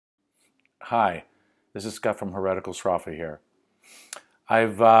Hi, this is Scott from Heretical Sraffa here.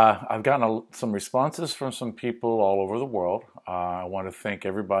 I've gotten some responses from some people all over the world. I want to thank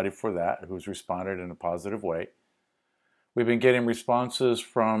everybody for that who's responded in a positive way. We've been getting responses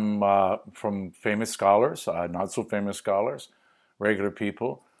from famous scholars, not so famous scholars, regular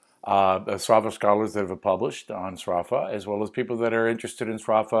people, Sraffa scholars that have published on Sraffa, as well as people that are interested in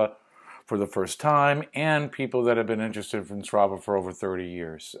Sraffa for the first time, and people that have been interested in Sraffa for over 30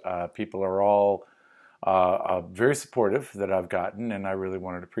 years. People are all very supportive that I've gotten, and I really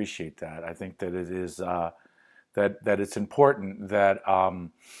wanted to appreciate that. I think that it is that it's important that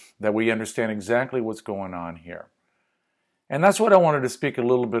that we understand exactly what's going on here. And that's what I wanted to speak a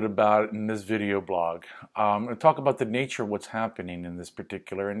little bit about in this video blog, and talk about the nature of what's happening in this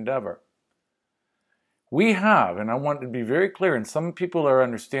particular endeavor. We have, and I want to be very clear, and some people are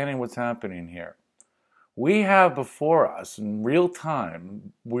understanding what's happening here. We have before us, in real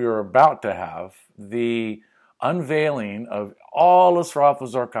time, we are about to have the unveiling of all of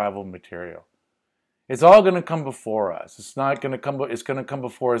Sraffa's archival material. It's all going to come before us. It's not going to come, it's going to come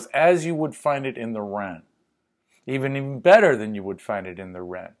before us as you would find it in the Wren. Even better than you would find it in the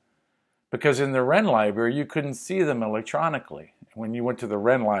Wren. Because in the Wren library, you couldn't see them electronically. When you went to the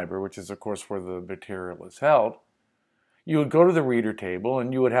Wren library, which is of course where the material is held, you would go to the reader table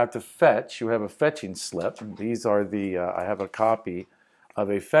and you would have to fetch. You have a fetching slip. These are the, I have a copy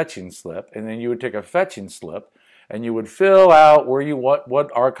of a fetching slip. And then you would take a fetching slip and you would fill out where you what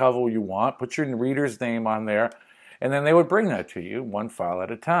archival you want, put your reader's name on there, and then they would bring that to you one file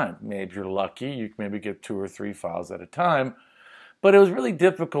at a time. Maybe if you're lucky, you can maybe get 2 or 3 files at a time. But it was really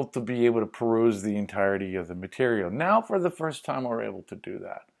difficult to be able to peruse the entirety of the material. Now, for the first time, we're able to do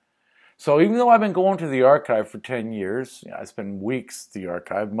that. So even though I've been going to the archive for 10 years, I spent weeks at the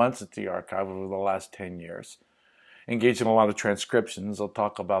archive, months at the archive over the last 10 years, engaged in a lot of transcriptions. I'll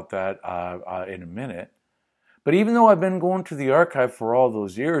talk about that in a minute. But even though I've been going to the archive for all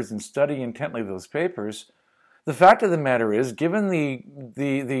those years and studying intently those papers, the fact of the matter is, given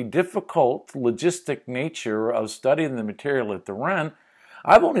the difficult logistic nature of studying the material at the Wren,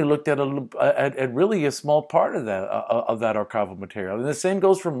 I've only looked at really a small part of that archival material. And the same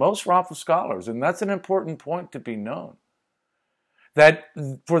goes for most Sraffa scholars, and that's an important point to be known. That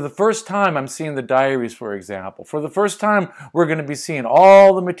for the first time, I'm seeing the diaries, for example. For the first time, we're going to be seeing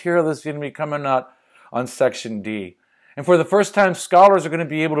all the material that's going to be coming out on Section D. And for the first time, scholars are going to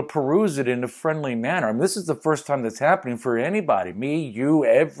be able to peruse it in a friendly manner. I mean, this is the first time that's happening for anybody. Me, you,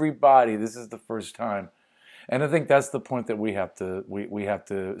 everybody. This is the first time. And I think that's the point that we have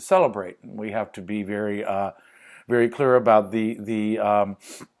to celebrate. We have to be very very clear about the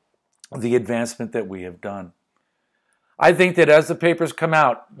advancement that we have done. I think that as the papers come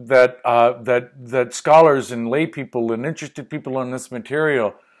out, that scholars and lay people and interested people in this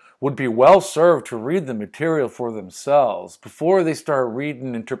material would be well served to read the material for themselves before they start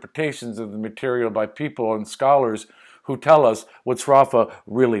reading interpretations of the material by people and scholars who tell us what Sraffa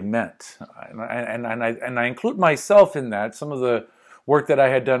really meant. And I include myself in that. Some of the work that I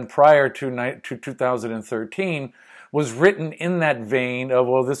had done prior to 2013 was written in that vein of,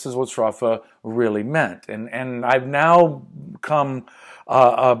 well, this is what Sraffa really meant. And I've now become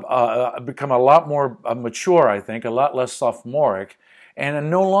a lot more mature, I think, a lot less sophomoric. And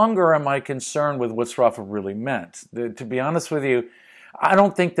no longer am I concerned with what Sraffa really meant. To be honest with you, I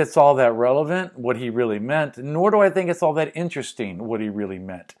don't think that's all that relevant, what he really meant, nor do I think it's all that interesting, what he really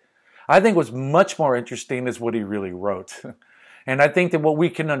meant. I think what's much more interesting is what he really wrote. And I think that what we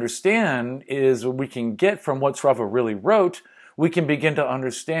can understand is what we can get from what Sraffa really wrote, we can begin to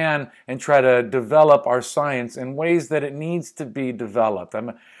understand and try to develop our science in ways that it needs to be developed.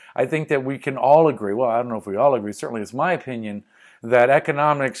 I think that we can all agree, well, I don't know if we all agree, certainly it's my opinion, that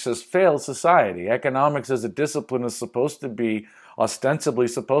economics has failed society. Economics as a discipline is supposed to be, ostensibly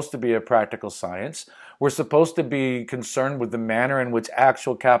supposed to be a practical science. We're supposed to be concerned with the manner in which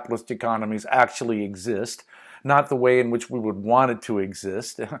actual capitalist economies actually exist, not the way in which we would want it to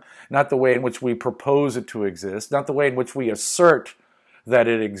exist, not the way in which we propose it to exist, not the way in which we assert that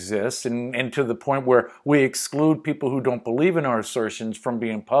it exists, and to the point where we exclude people who don't believe in our assertions from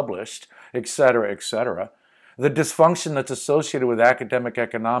being published, etc., etc. The dysfunction that's associated with academic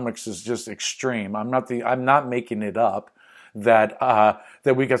economics is just extreme. I'm not making it up. That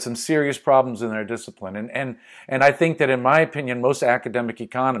we got some serious problems in our discipline, and I think that, in my opinion, most academic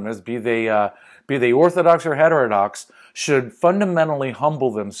economists, be they orthodox or heterodox, should fundamentally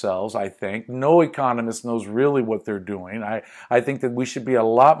humble themselves. I think no economist knows really what they're doing. I think that we should be a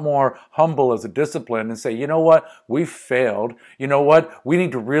lot more humble as a discipline and say, you know what, we failed. You know what, we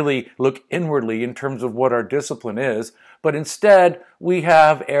need to really look inwardly in terms of what our discipline is, But instead, we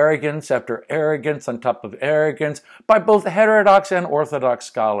have arrogance after arrogance on top of arrogance by both heterodox and orthodox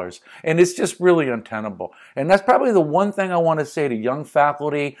scholars. And it's just really untenable. And that's probably the one thing I want to say to young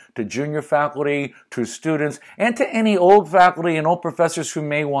faculty, to junior faculty, to students, and to any old faculty and old professors who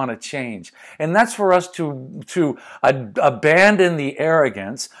may want to change. And that's for us to abandon the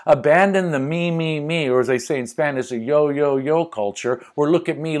arrogance, abandon the me, or as they say in Spanish, a yo culture, where look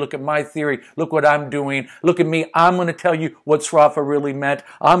at me, look at my theory, look what I'm doing, look at me, I'm going to tell you what Sraffa really meant,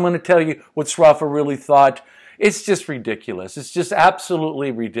 I'm going to tell you what Sraffa really thought. It's just ridiculous. It's just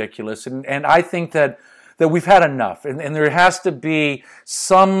absolutely ridiculous. And I think that we've had enough. And there has to be,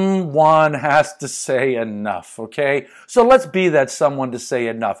 someone has to say enough, okay? So let's be that someone to say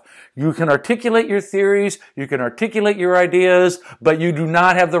enough. You can articulate your theories, you can articulate your ideas, but you do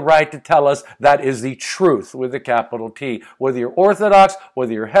not have the right to tell us that is the truth with a capital T. Whether you're orthodox,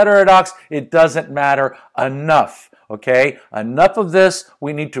 whether you're heterodox, it doesn't matter. Enough. Okay, enough of this.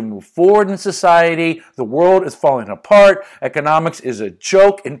 We need to move forward in society. The world is falling apart. Economics is a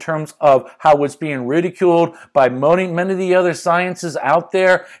joke in terms of how it's being ridiculed by many of the other sciences out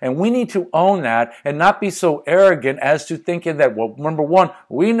there. And we need to own that and not be so arrogant as to thinking that, well, number one,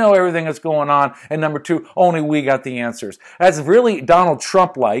 we know everything that's going on, and number two, only we got the answers. That's really Donald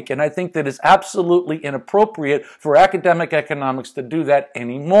Trump-like, and I think that it's absolutely inappropriate for academic economics to do that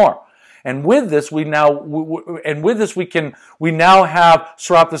anymore. And with this, we now have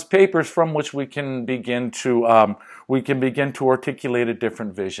Sraffa's papers from which we can begin to articulate a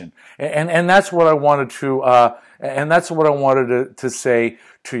different vision. And that's what I wanted to say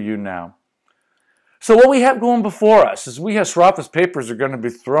to you now. So what we have going before us is we have Sraffa's papers are going to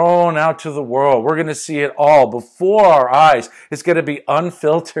be thrown out to the world. We're going to see it all before our eyes. It's going to be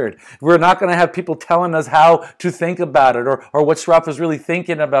unfiltered. We're not going to have people telling us how to think about it or what Sraffa's really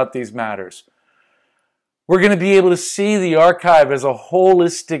thinking about these matters. We're going to be able to see the archive as a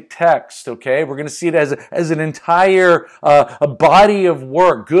holistic text, okay? We're going to see it as an entire a body of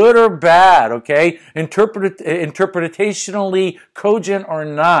work, good or bad, okay? Interpretationally cogent or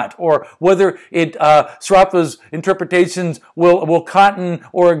not, or whether Sraffa's interpretations will cotton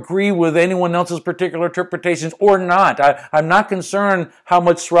or agree with anyone else's particular interpretations or not. I'm not concerned how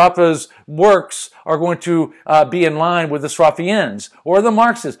much Sraffa's works are going to be in line with the Sraffians or the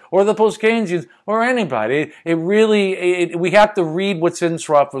Marxists or the post-Keynesians or anybody. We have to read what's in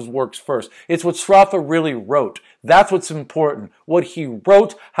Sraffa's works first. It's what Sraffa really wrote. That's what's important. What he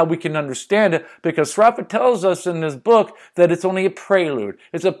wrote, how we can understand it, because Sraffa tells us in this book that it's only a prelude.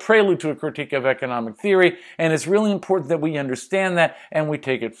 It's a prelude to a critique of economic theory, and it's really important that we understand that and we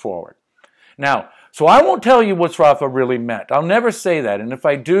take it forward. Now, so I won't tell you what Sraffa really meant. I'll never say that. And if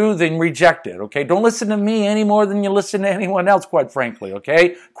I do, then reject it, okay? Don't listen to me any more than you listen to anyone else, quite frankly,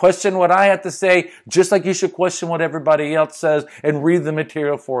 okay? Question what I have to say, just like you should question what everybody else says and read the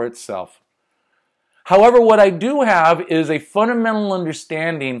material for itself. However, what I do have is a fundamental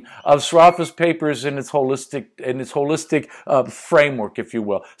understanding of Sraffa's papers in its holistic framework, if you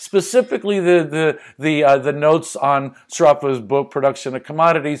will. Specifically, the notes on Sraffa's book, Production of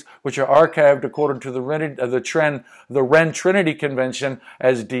Commodities, which are archived according to the Wren Trinity Convention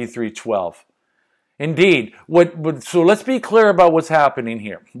as D312. Indeed. So let's be clear about what's happening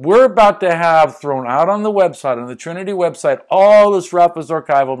here. We're about to have thrown out on the website, on the Trinity website, all the Sraffa's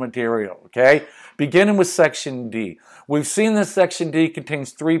archival material, okay? Beginning with Section D. We've seen this Section D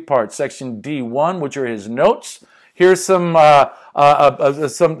contains three parts. Section D1, which are his notes. Here's some notes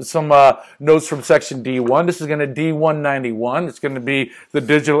from Section D1. This is going to D191. It's going to be the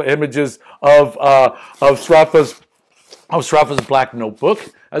digital images of Sraffa's Black Notebook.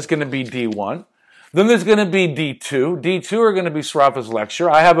 That's going to be D1. Then there's going to be D2. D2 are going to be Sraffa's lecture.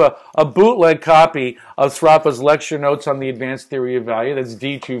 I have a bootleg copy of Sraffa's lecture notes on the advanced theory of value. That's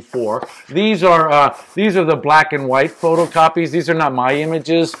D24. These are the black and white photocopies. These are not my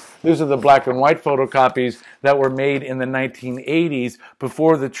images. These are the black and white photocopies that were made in the 1980s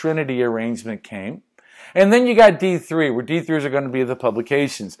before the Trinity arrangement came. And then you got D3, where D3s are going to be the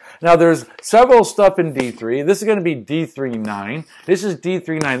publications. Now, there's several stuff in D3. This is going to be D39. This is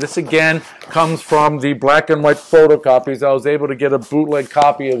D39. This, again, comes from the black and white photocopies. I was able to get a bootleg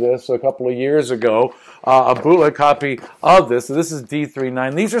copy of this a couple of years ago, a bootleg copy of this. So this is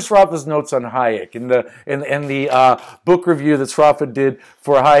D39. These are Sraffa's notes on Hayek. And the book review that Sraffa did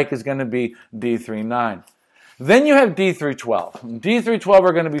for Hayek is going to be D39. Then you have D312. D312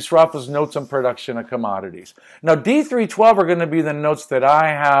 are going to be Sraffa's notes on production of commodities. Now, D312 are going to be the notes that I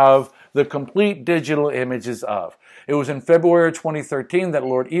have the complete digital images of. It was in February 2013 that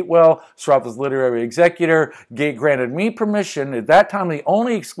Lord Eatwell, Sraffa's literary executor, granted me permission, at that time the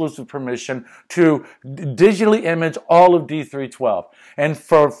only exclusive permission, to digitally image all of D312. And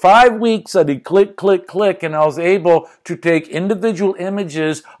for 5 weeks I did click, click, click, and I was able to take individual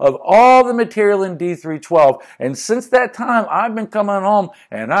images of all the material in D312. And since that time, I've been coming home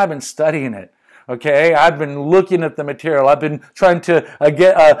and I've been studying it. Okay, I've been looking at the material. I've been trying to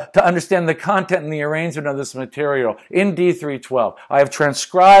get to understand the content and the arrangement of this material in D312. I have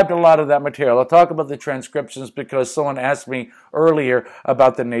transcribed a lot of that material. I'll talk about the transcriptions because someone asked me earlier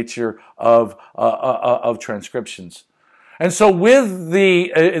about the nature of transcriptions. And so with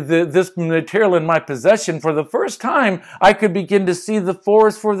this material in my possession, for the first time, I could begin to see the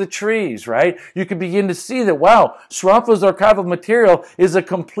forest for the trees, right? You could begin to see that, wow, Sraffa's archival material is a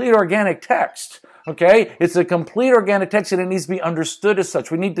complete organic text. Okay? It's a complete organic text and it needs to be understood as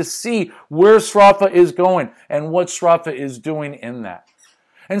such. We need to see where Sraffa is going and what Sraffa is doing in that.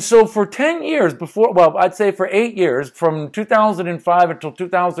 And so for 10 years before, well, I'd say for 8 years, from 2005 until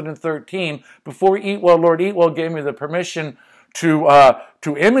 2013, before Lord Eatwell gave me the permission to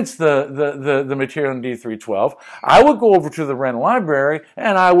image the material in D312, I would go over to the Wren Library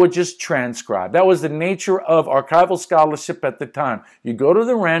and I would just transcribe. That was the nature of archival scholarship at the time. You go to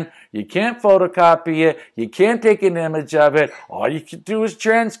the Wren, you can't photocopy it, you can't take an image of it, all you can do is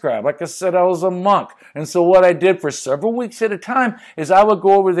transcribe. Like I said, I was a monk. And so what I did for several weeks at a time is I would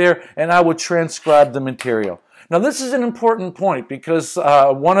go over there and I would transcribe the material. Now, this is an important point because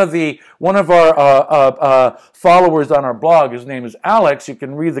one of our followers on our blog, his name is Alex. You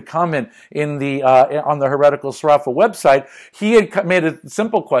can read the comment in the on the Heretical Sraffa website. He had made a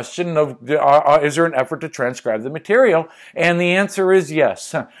simple question of, is there an effort to transcribe the material? And the answer is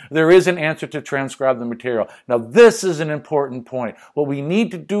yes. There is an answer to transcribe the material. Now, this is an important point. What we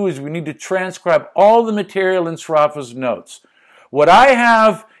need to do is we need to transcribe all the material in Sraffa's notes. What I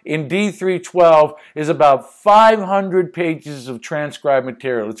have in D312 is about 500 pages of transcribed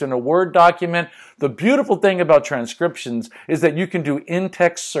material. It's in a Word document. The beautiful thing about transcriptions is that you can do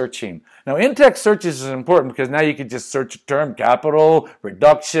in-text searching. Now, in-text searches is important because now you can just search a term, capital,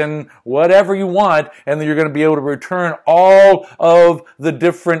 reduction, whatever you want, and then you're going to be able to return all of the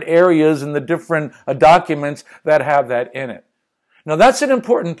different areas and the different documents that have that in it. Now, that's an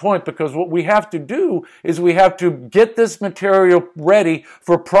important point because what we have to do is we have to get this material ready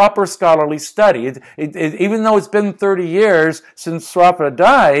for proper scholarly study. Even though it's been 30 years since Sraffa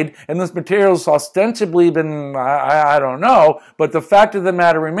died, and this material's ostensibly been, I don't know, but the fact of the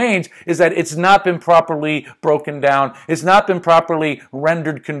matter remains is that it's not been properly broken down. It's not been properly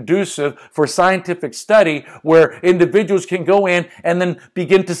rendered conducive for scientific study where individuals can go in and then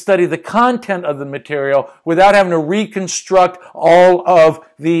begin to study the content of the material without having to reconstruct all of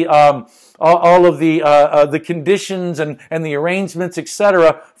the conditions and the arrangements,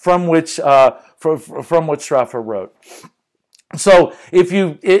 etc., from which Sraffa wrote. So if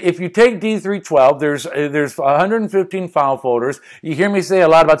you take D312, there's 115 file folders. You hear me say a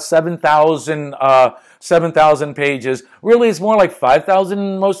lot about 7,000 pages. Really, it's more like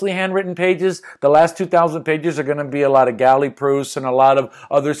 5,000 mostly handwritten pages. The last 2,000 pages are going to be a lot of galley proofs and a lot of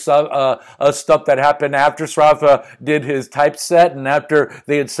other stuff that happened after Sraffa did his typeset and after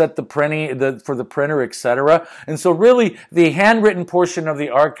they had set the printing for the printer, etc. And so really, the handwritten portion of the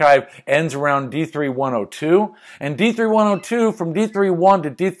archive ends around D3102. And D3102, from D31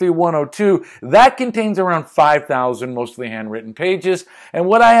 to D3102, that contains around 5,000 mostly handwritten pages. And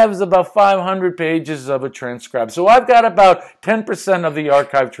what I have is about 500 pages of a transcribe. So I've got about 10% of the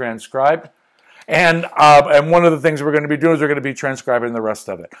archive transcribed. And one of the things we're going to be doing is we're going to be transcribing the rest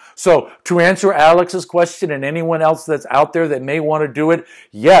of it. So to answer Alex's question and anyone else that's out there that may want to do it,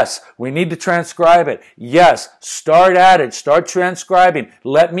 yes, we need to transcribe it. Yes, start at it. Start transcribing.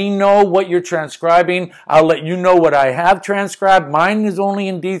 Let me know what you're transcribing. I'll let you know what I have transcribed. Mine is only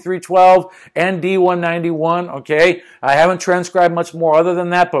in D312 and D191, okay? I haven't transcribed much more other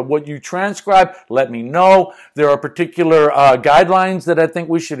than that, but what you transcribe, let me know. There are particular guidelines that I think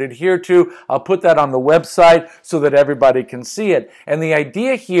we should adhere to. I'll put that on the website so that everybody can see it. And the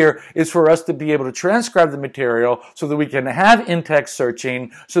idea here is for us to be able to transcribe the material so that we can have in-text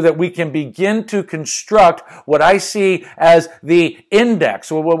searching, so that we can begin to construct what I see as the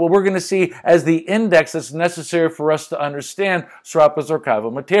index, or what we're going to see as the index that's necessary for us to understand Sraffa's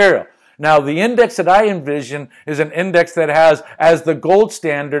archival material. Now, the index that I envision is an index that has as the gold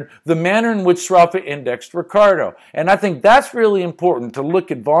standard the manner in which Sraffa indexed Ricardo. And I think that's really important to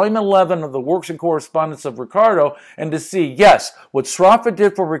look at volume 11 of the Works and Correspondence of Ricardo and to see, yes, what Sraffa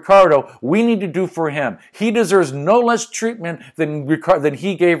did for Ricardo, we need to do for him. He deserves no less treatment than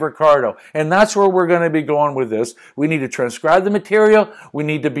he gave Ricardo. And that's where we're going to be going with this. We need to transcribe the material. We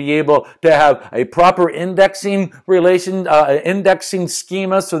need to be able to have a proper indexing indexing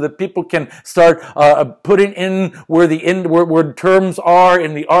schema so that people can start putting in where terms are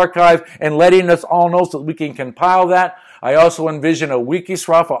in the archive and letting us all know so that we can compile that. I also envision a Wiki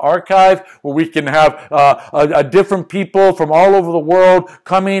Sraffa archive where we can have different people from all over the world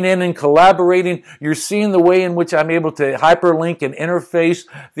coming in and collaborating. You're seeing the way in which I'm able to hyperlink and interface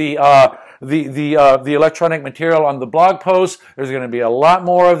the electronic material on the blog post. There's going to be a lot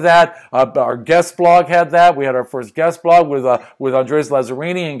more of that. Our guest blog had that. We had our first guest blog with Andres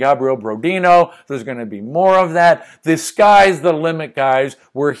Lazzarini and Gabriel Brodino. There's going to be more of that. The sky's the limit, guys.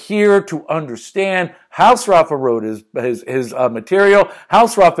 We're here to understand how Sraffa wrote his material, how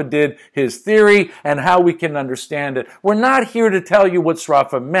Sraffa did his theory, and how we can understand it. We're not here to tell you what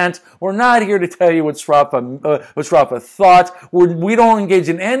Sraffa meant. We're not here to tell you what Sraffa thought. We don't engage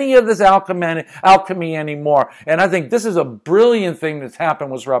in any of this alchemy anymore. And I think this is a brilliant thing that's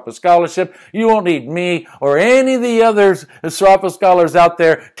happened with Sraffa scholarship. You won't need me or any of the other Sraffa scholars out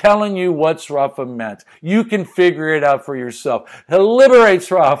there telling you what Sraffa meant. You can figure it out for yourself. Liberate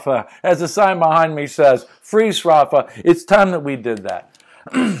Sraffa, as the sign behind me says. Free Sraffa. It's time that we did that.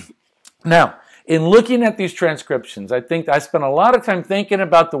 Now, in looking at these transcriptions, I think I spent a lot of time thinking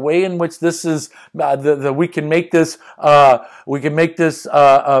about the way in which this is we can make this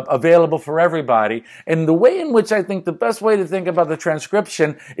available for everybody, and the way in which I think the best way to think about the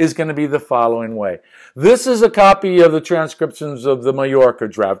transcription is going to be the following way. This is a copy of the transcriptions of the Mallorca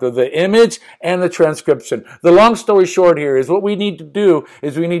draft, of the image and the transcription. The long story short here is what we need to do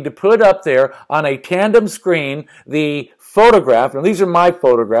is we need to put up there on a tandem screen the photograph, and these are my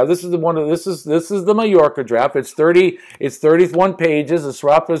photographs. This is the Mallorca draft. It's 31 pages of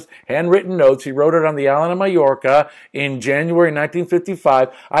Sraffa's handwritten notes. He wrote it on the island of Mallorca in January 1955.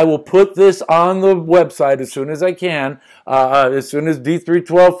 I will put this on the website as soon as I can, as soon as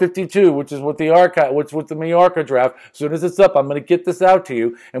D31252, which is what the Mallorca draft. As soon as it's up, I'm going to get this out to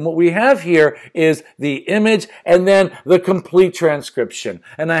you. And what we have here is the image and then the complete transcription.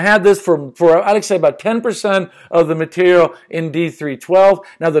 And I had this for I'd say about 10% of the material in D312.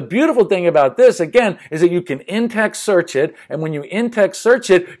 Now, the beautiful thing about this, again, is that you can in-text search it, and when you in-text search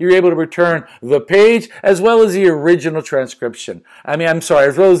it, you're able to return the page as well as the original transcription. As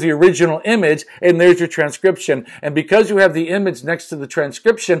well as the original image, and there's your transcription. And because you have the image next to the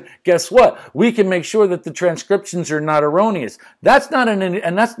transcription, guess what? We can make sure that the transcriptions are not erroneous. That's not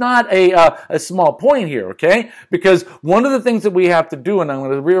a small point here, okay? Because one of the things that we have to do, and I'm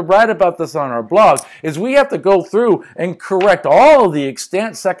going to write about this on our blog, is we have to go through and correct all of the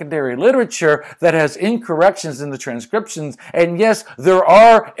extant secondary literature that has incorrections in the transcriptions. And yes, there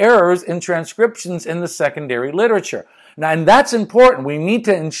are errors in transcriptions in the secondary literature. Now, and that's important. We need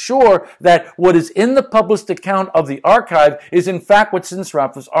to ensure that what is in the published account of the archive is in fact what's in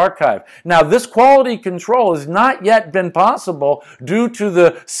Sraffa's archive. Now, this quality control has not yet been possible due to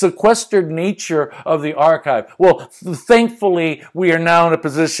the sequestered nature of the archive. Well, thankfully, we are now in a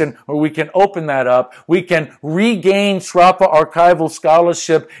position where we can open that up. We can regain Sraffa archival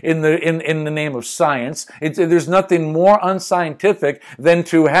scholarship in the name of science. There's nothing more unscientific than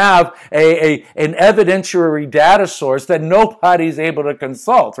to have an evidentiary data source that nobody's able to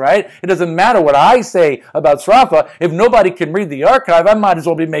consult, right? It doesn't matter what I say about Sraffa. If nobody can read the archive, I might as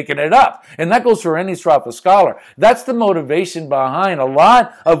well be making it up. And that goes for any Sraffa scholar. That's the motivation behind a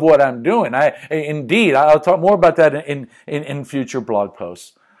lot of what I'm doing. I'll talk more about that in future blog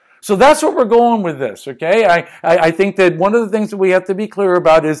posts. So that's what we're going with this, okay? I think that one of the things that we have to be clear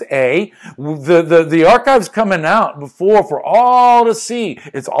about is the archive's coming out for all to see.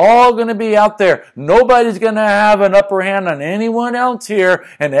 It's all going to be out there. Nobody's going to have an upper hand on anyone else here,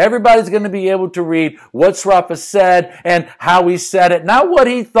 and everybody's going to be able to read what Sraffa said and how he said it, not what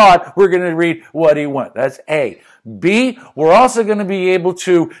he thought. We're going to read what he went. That's A. B, we're also going to be able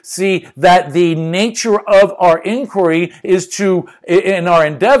to see that the nature of our inquiry in our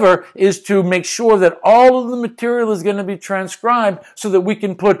endeavor is to make sure that all of the material is going to be transcribed so that we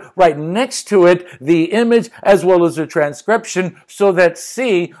can put right next to it the image as well as the transcription so that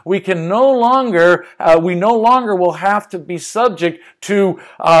C, we no longer will have to be subject to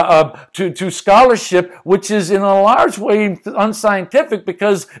scholarship which is in a large way unscientific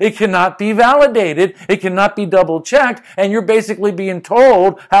because it cannot be validated, it cannot be double double-checked, and you're basically being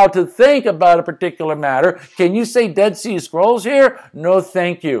told how to think about a particular matter. Can you say Dead Sea Scrolls here? No,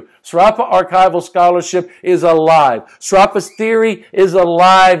 thank you. Sraffa archival scholarship is alive. Sraffa's theory is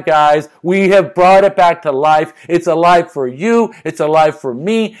alive, guys. We have brought it back to life. It's alive for you. It's alive for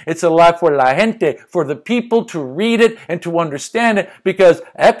me. It's alive for la gente, for the people to read it and to understand it, because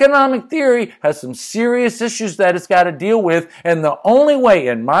economic theory has some serious issues that it's got to deal with, and the only way,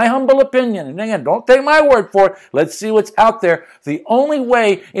 in my humble opinion, and again, don't take my word for it, let's see what's out there, the only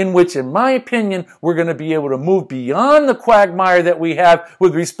way in which, in my opinion, we're going to be able to move beyond the quagmire that we have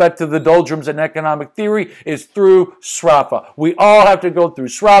with respect to the doldrums and economic theory is through Sraffa. We all have to go through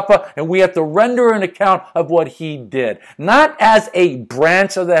Sraffa, and we have to render an account of what he did. Not as a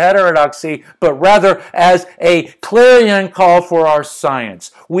branch of the heterodoxy, but rather as a clarion call for our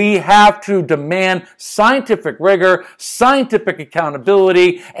science. We have to demand scientific rigor, scientific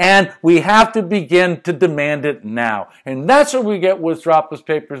accountability, and we have to begin to demand it now. And that's what we get with Sraffa's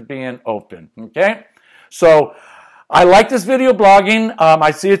papers being open. Okay? So, I like this video blogging.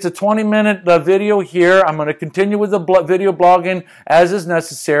 I see it's a 20-minute video here. I'm going to continue with the video blogging as is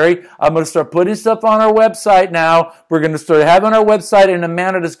necessary. I'm going to start putting stuff on our website now. We're going to start having our website in a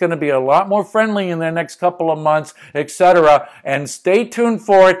manner that's going to be a lot more friendly in the next couple of months, etc. And stay tuned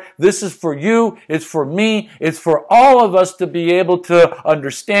for it. This is for you. It's for me. It's for all of us to be able to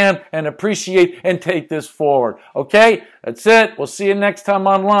understand and appreciate and take this forward. Okay? That's it. We'll see you next time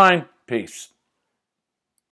online. Peace.